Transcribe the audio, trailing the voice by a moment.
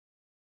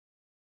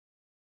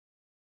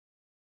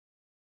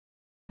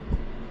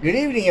Good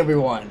evening,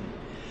 everyone.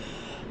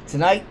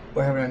 Tonight,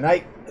 we're having a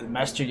night with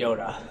Master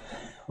Yoda.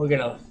 We're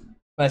gonna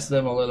mess with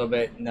him a little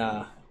bit and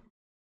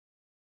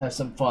have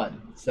some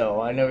fun. So,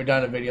 I've never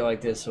done a video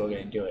like this, so we're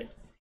gonna do it.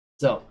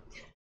 So,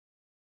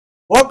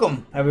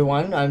 welcome,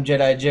 everyone. I'm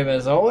Jedi Jim,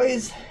 as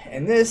always,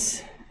 and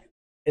this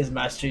is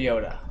Master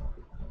Yoda.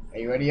 Are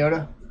you ready,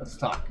 Yoda? Let's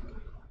talk.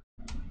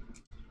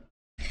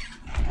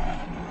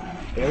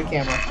 Here the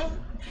camera.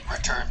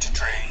 Return to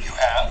train, you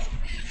have?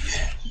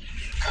 Yes.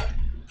 Good.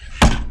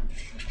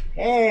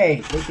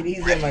 Hey, look at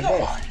easy on my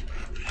desk.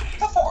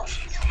 The Force,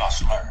 you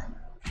must learn.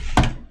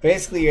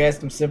 Basically, you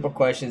ask him simple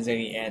questions and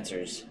he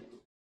answers.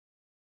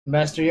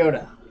 Master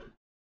Yoda.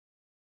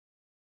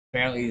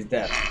 Apparently he's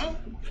deaf.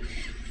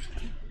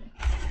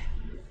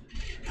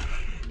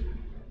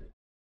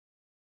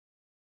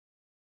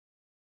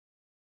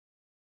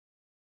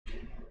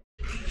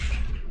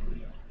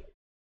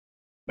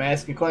 May I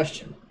ask a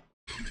question?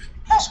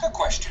 Ask a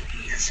question,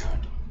 you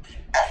should.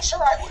 Answer,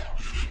 I will.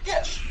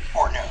 Yes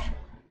or no.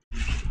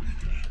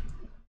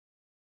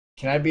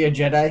 Can I be a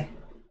Jedi?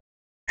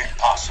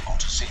 Impossible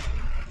to see.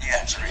 The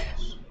answer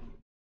is.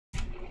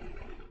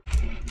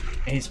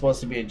 And he's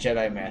supposed to be a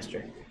Jedi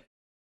Master.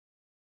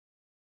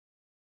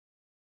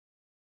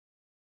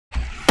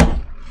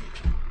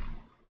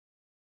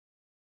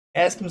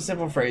 Ask him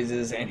simple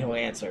phrases and he'll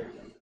answer.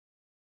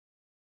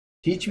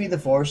 Teach me the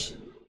Force.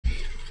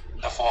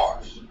 The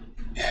Force,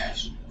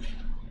 yes.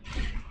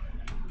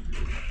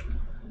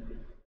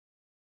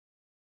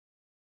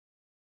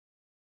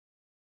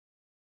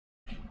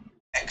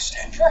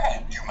 Extend your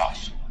hand, you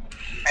must.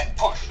 And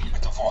push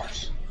with the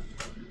Force.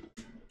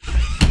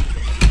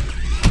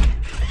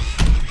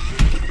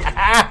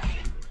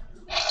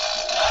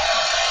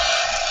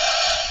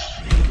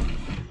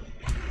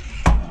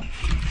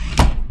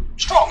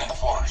 Strong in the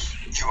Force,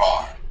 you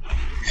are.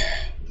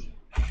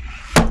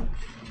 Yeah.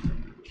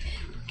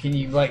 Can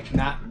you, like,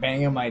 not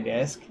bang on my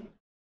desk?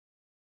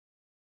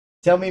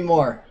 Tell me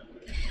more.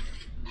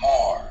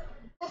 More.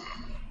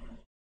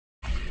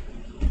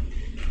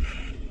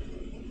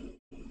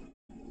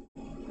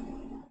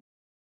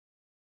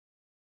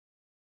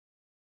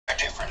 A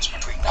difference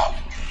between knowledge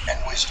and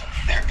wisdom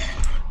there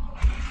is.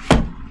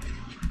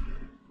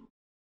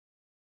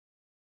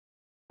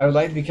 I would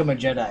like to become a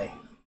Jedi.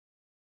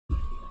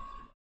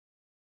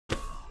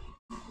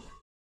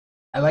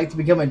 I'd like to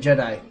become a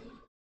Jedi.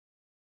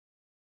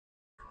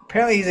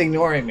 Apparently he's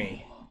ignoring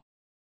me.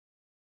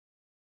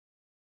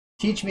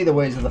 Teach me the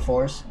ways of the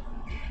Force.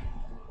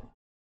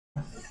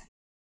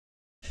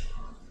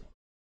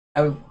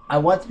 I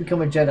want to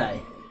become a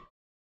Jedi.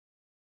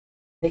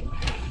 Hey,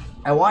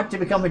 I want to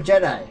become a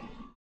Jedi.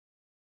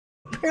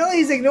 Apparently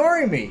he's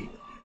ignoring me.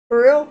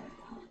 For real?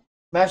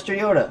 Master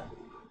Yoda.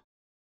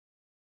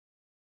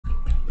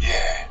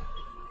 Yeah.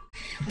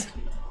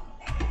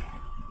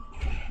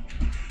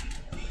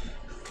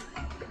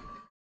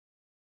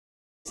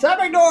 Stop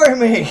ignoring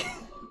me!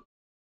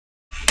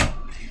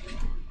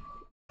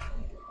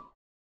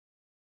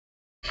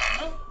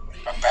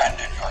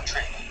 Abandon your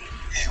training.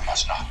 You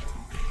must not.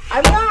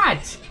 I'm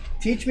not!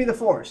 Teach me the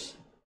Force.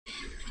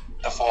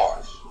 The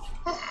Force.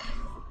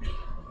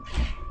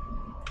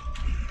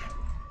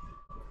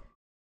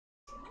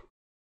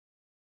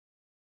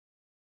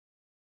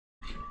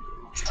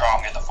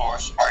 Strong in the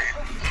Force, are you?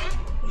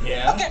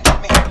 Yeah. Get to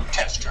me and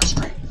test your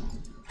strength.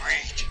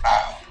 Reach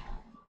out.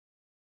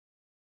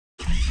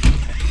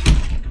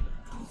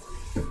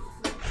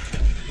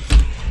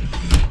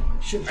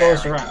 Shoot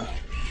those Very around.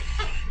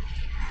 good.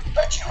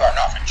 But you are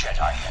not a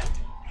Jedi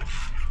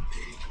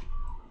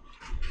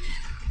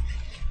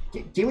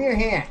yet. Give me your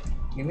hand.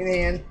 Give me the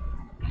hand.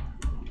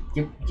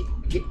 Give.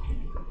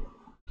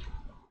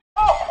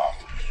 Oh,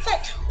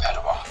 thank you,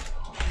 Padawan.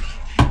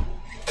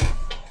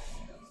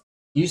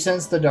 You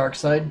sense the dark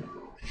side?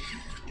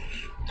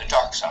 The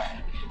dark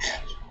side,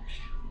 yes.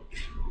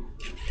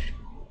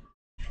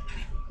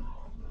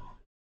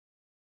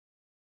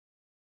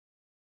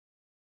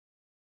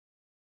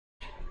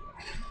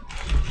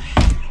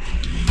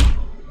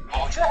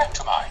 Hold your hand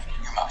to mine,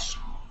 you must.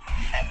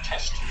 And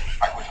test you,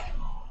 I will.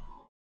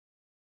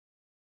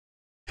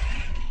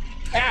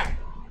 Ah!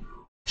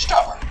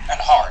 Stubborn and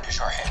hard is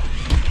your head.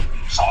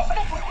 Soften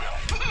it, we will.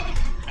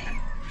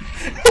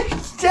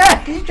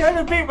 Dad, he's trying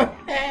to beat my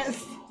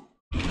ass.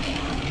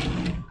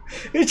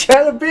 He's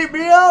trying to beat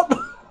me up.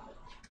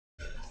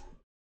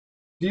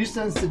 Do you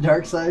sense the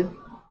dark side?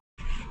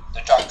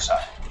 The dark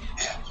side,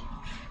 yes.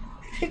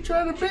 He's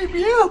trying to beat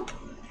me up.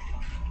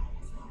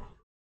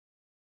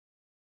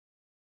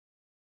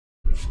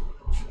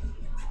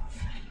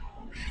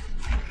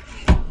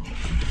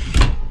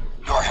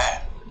 Your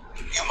hand,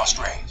 you must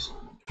raise.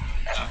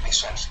 And let me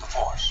sense the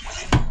Force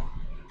within you.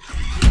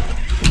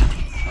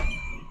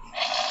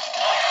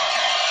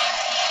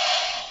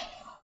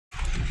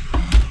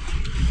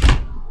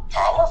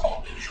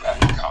 Powerful you have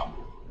become.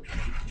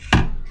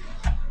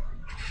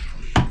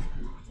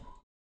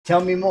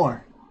 Tell me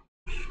more.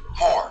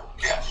 More,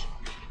 yes.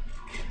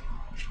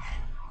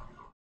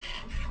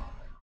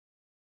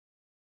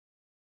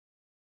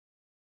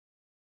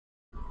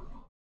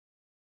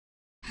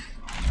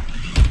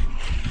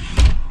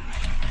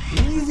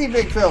 Easy,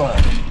 big fella.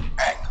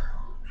 Anger,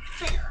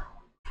 fear,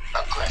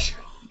 aggression.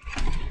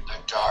 The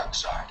dark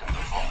side of the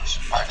Force.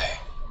 Are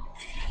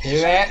they? Hear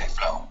that? They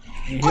flow.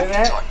 You hear Quick to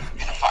that? join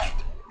you in a fight.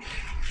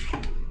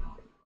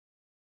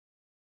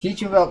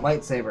 Teach you about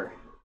lightsaber.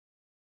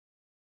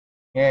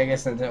 Yeah, I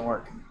guess that didn't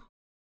work. I'm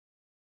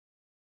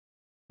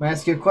gonna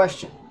ask you a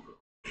question.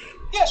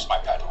 Yes, my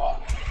Padawan.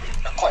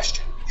 A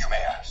question you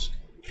may ask.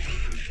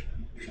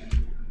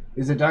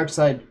 Is the dark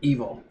side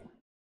evil?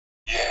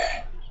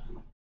 Yeah.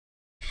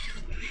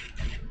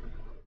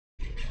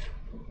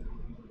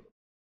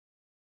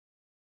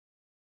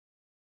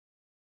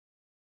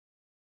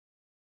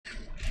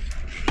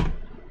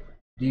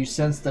 Do you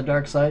sense the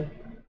dark side?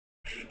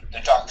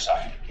 The dark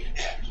side.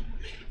 Yes.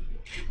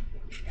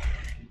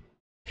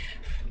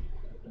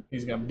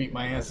 He's gonna beat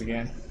my ass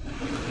again.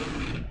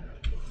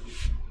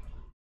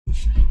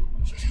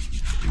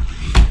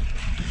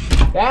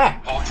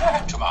 Ah! Hold your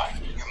hand to mine.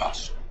 You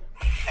must.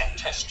 And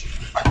test you.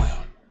 I will.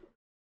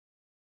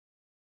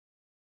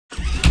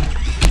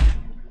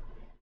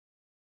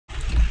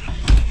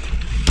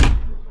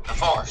 The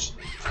Force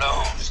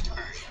flows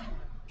through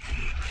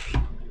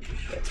you.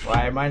 That's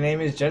why my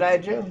name is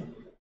Jedi Jim.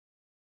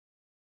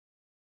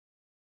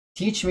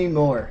 Teach me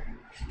more.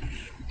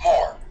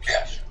 More.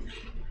 Yes.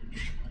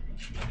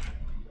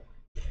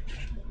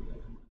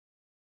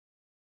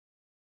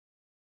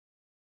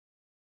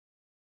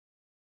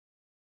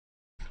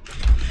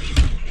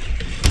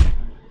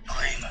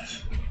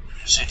 Grievous,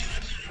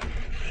 Sidious,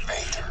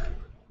 Vader.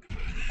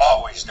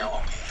 Always there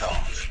will be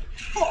those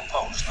who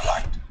oppose the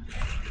light.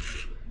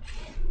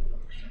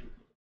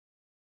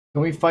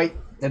 Can we fight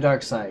the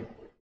dark side?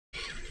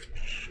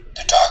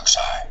 The dark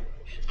side.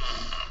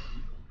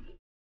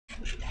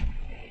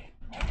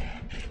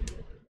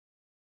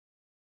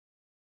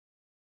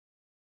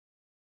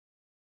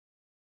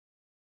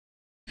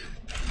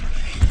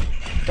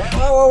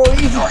 Whoa,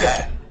 easy. Your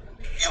hand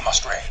you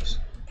must raise,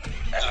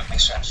 and let me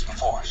sense the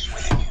Force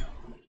within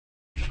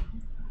you.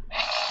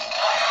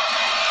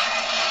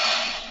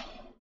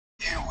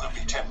 You will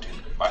be tempted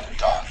by the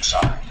dark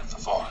side of the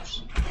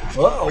Force.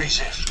 Whoa.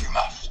 Resist you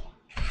must.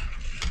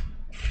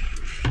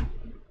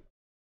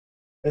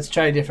 Let's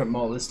try a different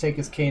mode. Let's take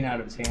his cane out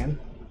of his hand.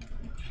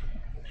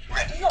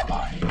 Ready your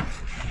mind.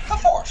 The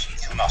Force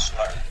you must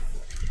learn.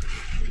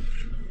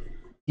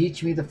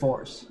 Teach me the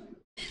Force.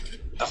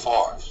 The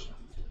Force.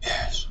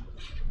 Yes.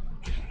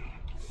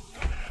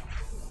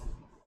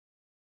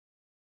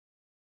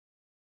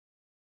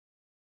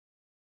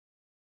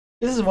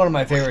 This is one of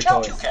my favorite Reach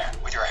out toys. you can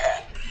with your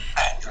hand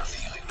and your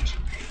feelings.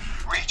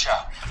 Reach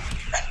out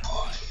and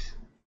push.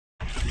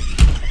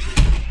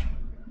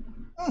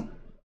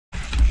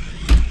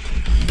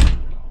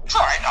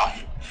 Try not.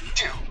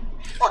 Do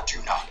or do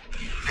not.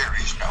 There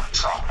is no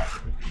try.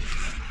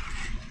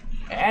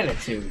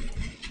 Attitude.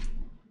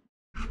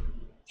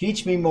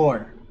 Teach me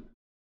more.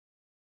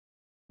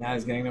 Now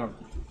he's getting ignored.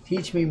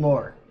 Teach me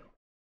more.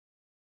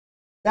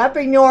 Stop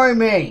ignoring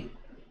me!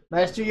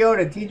 Master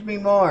Yoda, teach me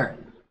more.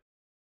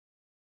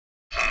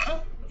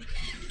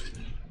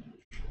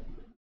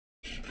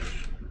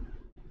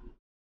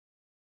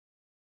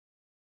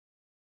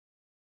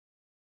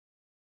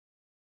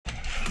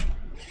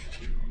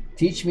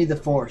 Teach me the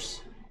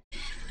Force.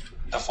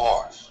 The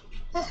Force.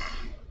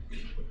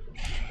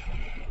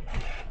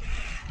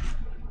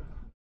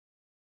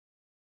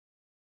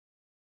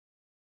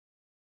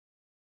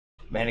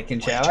 Mannequin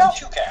Reach out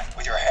challenge? you can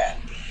with your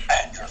hand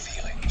and your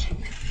feelings.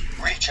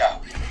 Reach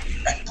out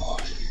and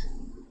push.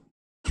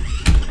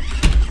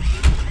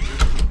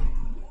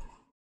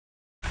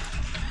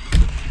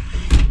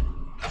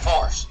 The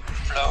Force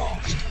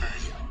flows through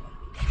you.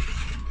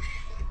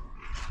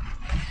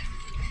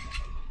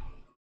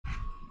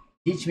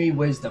 Teach me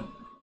wisdom.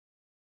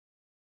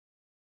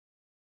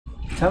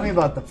 Tell me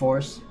about the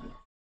Force.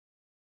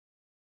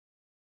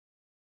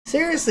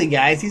 Seriously,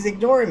 guys, he's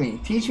ignoring me.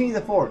 Teach me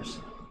the Force.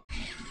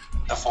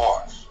 The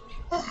Force.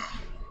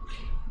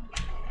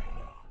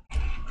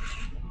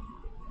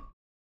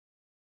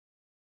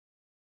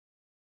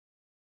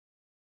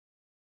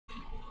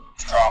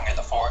 Strong in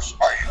the Force,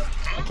 are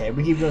you? Okay,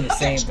 we keep doing the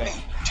same Against thing.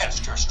 me,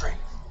 test your strength.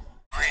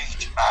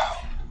 Reach out.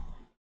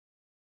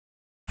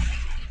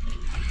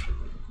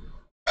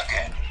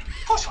 Again,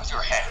 push with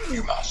your hand,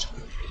 you must,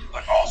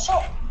 but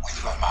also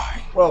with your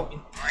mind. Well,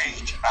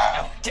 Reach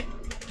out.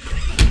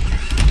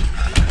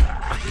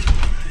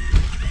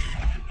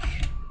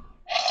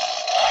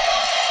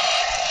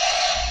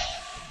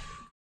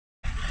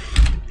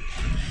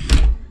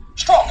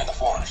 Strong in the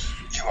Force,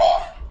 you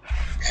are.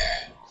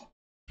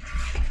 Yeah.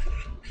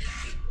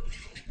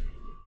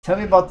 tell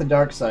me about the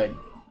dark side.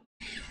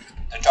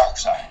 The dark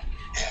side,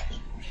 yes.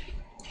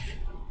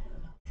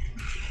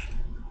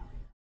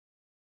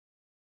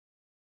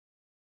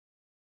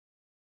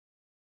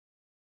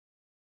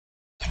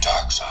 The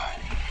dark side,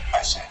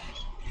 I sense.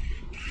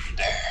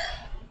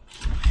 There.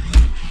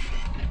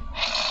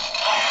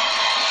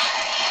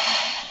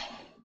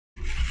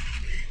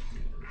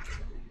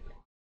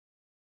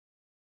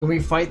 Can we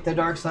fight the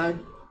dark side?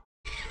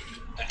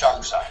 The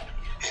dark side,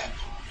 yes.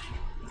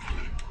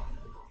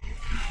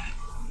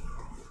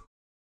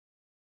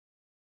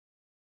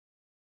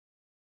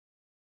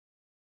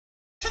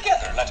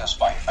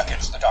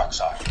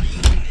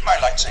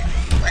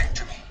 lightsaber. Bring it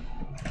to me.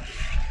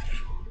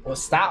 Well,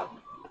 stop.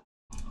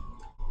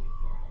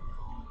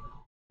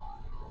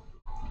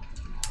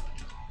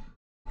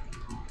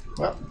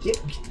 Well, get.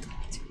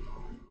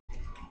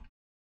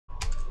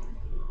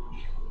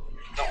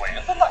 The way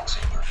of the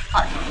lightsaber.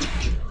 I will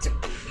teach you.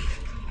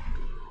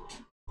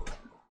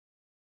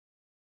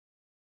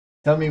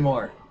 Tell me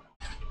more.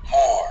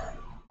 More.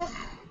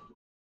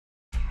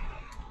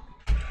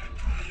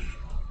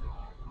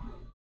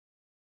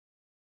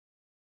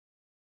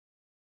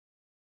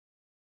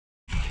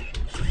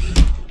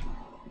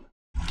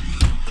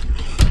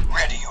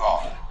 Ready you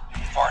are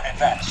for an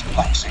advanced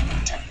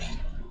lightsaber technique.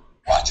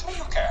 Watch when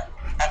you can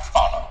and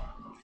follow.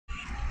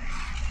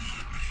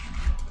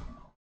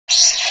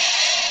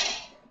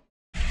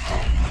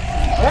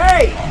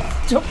 Hey!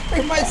 Don't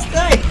break my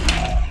snake!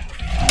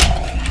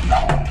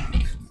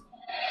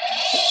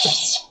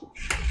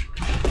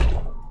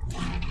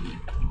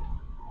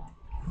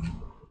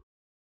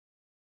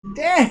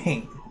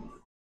 Dang!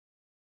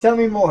 Tell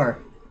me more.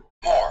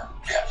 More,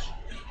 yes.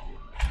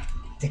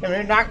 Damn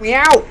it, knock me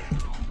out!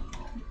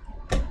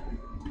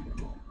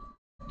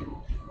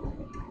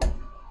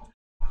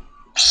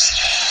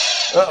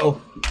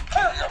 Uh-oh.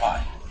 Clear your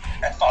mind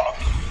and follow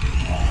me.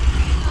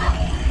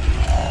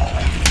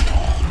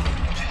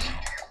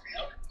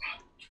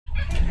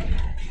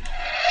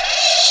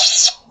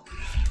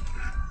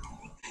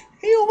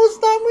 He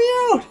almost knocked me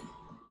out!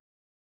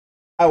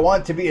 I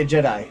want to be a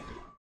Jedi.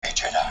 A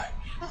Jedi.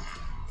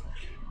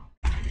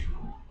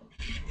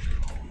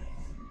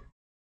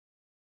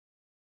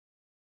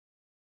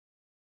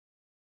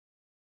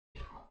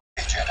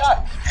 A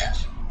Jedi,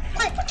 yes.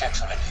 Great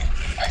potential in you,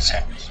 I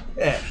sense.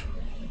 Yeah.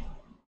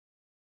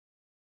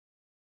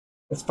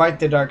 Let's fight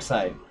the dark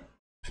side.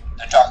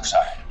 The dark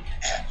side,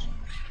 yes.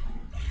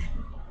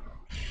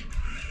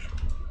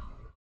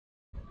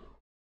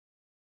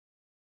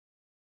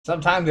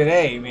 Sometime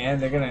today, man,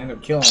 they're gonna end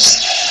up killing me.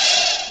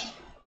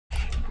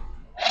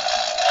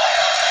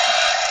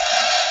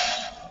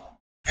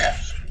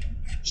 Yes.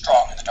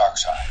 Strong in the dark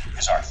side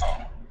is our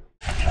foe.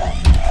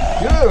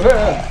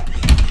 Yeah.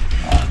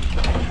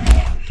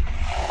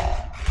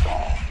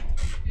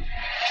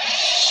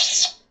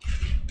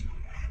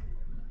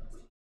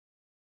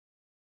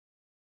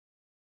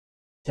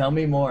 Tell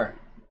me more.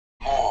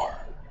 More.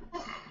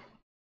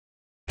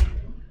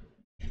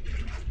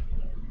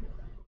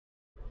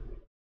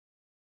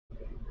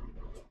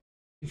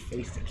 You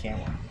face the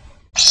camera.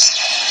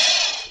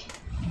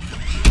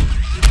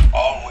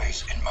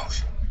 Always in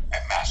motion, a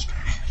master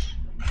is.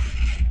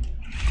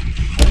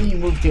 Why do you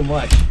move too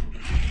much?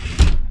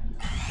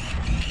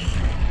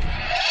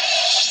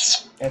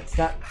 It's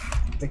not.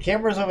 The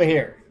camera's over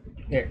here.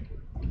 Here.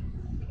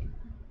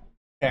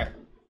 There.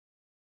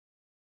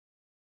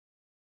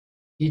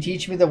 You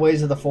teach me the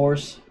ways of the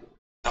Force?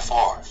 The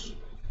Force,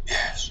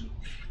 yes.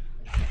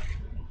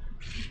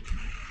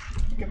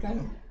 Look at that.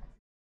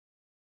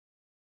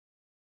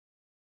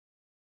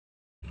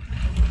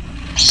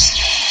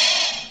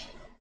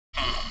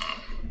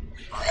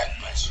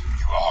 Reckless,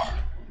 you are.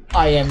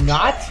 I am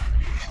not.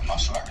 You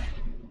must learn.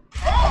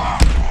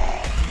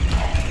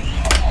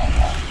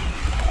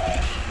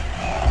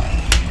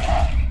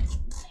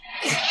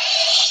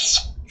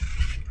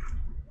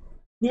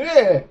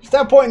 Yeah.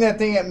 Stop pointing that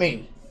thing at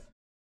me.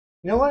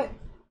 You know what?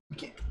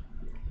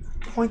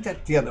 Point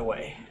that the other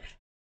way.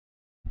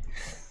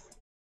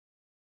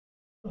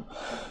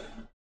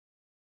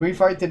 We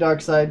fight the dark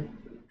side.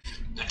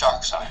 The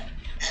dark side,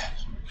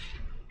 yes.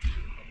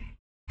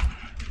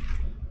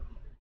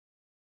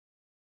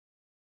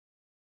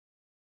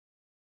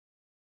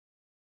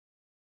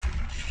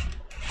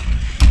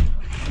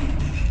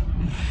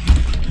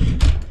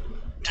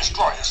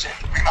 Destroy the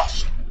Sith, we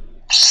must.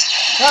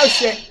 Oh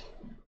shit!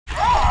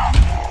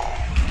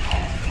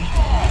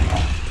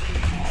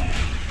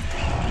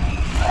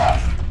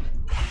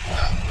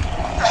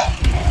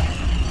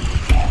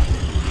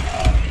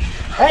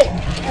 Hey!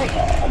 Hey!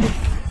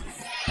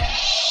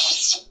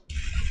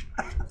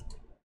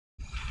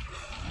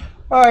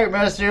 Alright,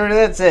 Master Yoda,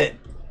 that's it.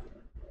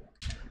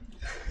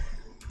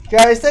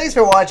 Guys, thanks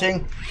for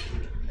watching.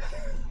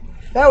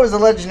 That was a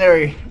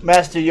legendary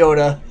Master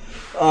Yoda.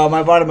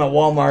 I bought him at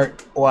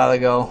Walmart a while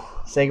ago.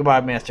 Say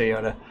goodbye, Master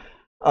Yoda.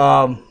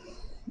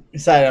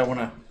 Decided I want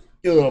to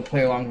do a little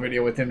play-along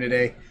video with him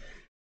today.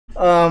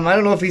 I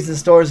don't know if he's in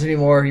stores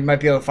anymore. You might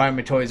be able to find him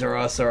at Toys R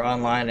Us or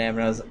online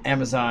at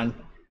Amazon.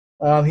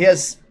 He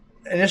has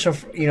initial,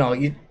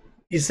 you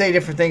say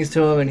different things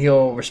to him and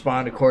he'll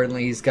respond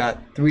accordingly. He's got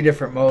 3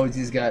 different modes.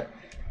 He's got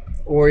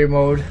warrior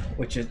mode,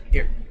 which is,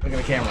 here, look at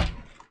the camera,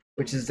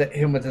 which is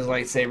him with his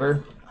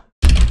lightsaber.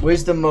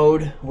 Wisdom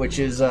mode, which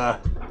is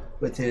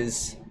with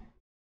his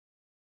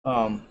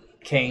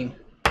cane,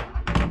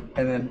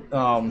 and then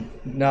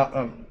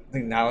I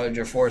think knowledge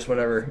or force,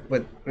 whatever,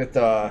 with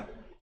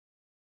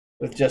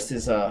just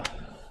his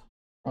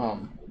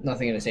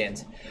nothing in his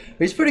hands. But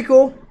he's pretty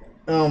cool.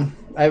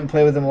 I haven't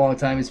played with him in a long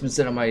time. He's been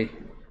sitting on my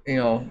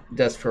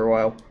desk for a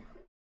while.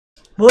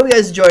 Hope you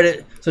guys enjoyed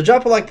it. So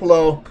drop a like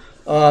below,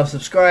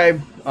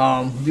 subscribe,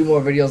 do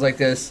more videos like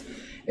this,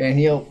 and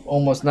he'll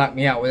almost knock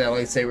me out with that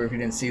lightsaber if you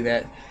didn't see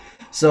that.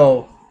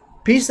 So,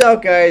 peace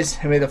out, guys,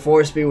 and may the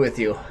Force be with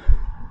you.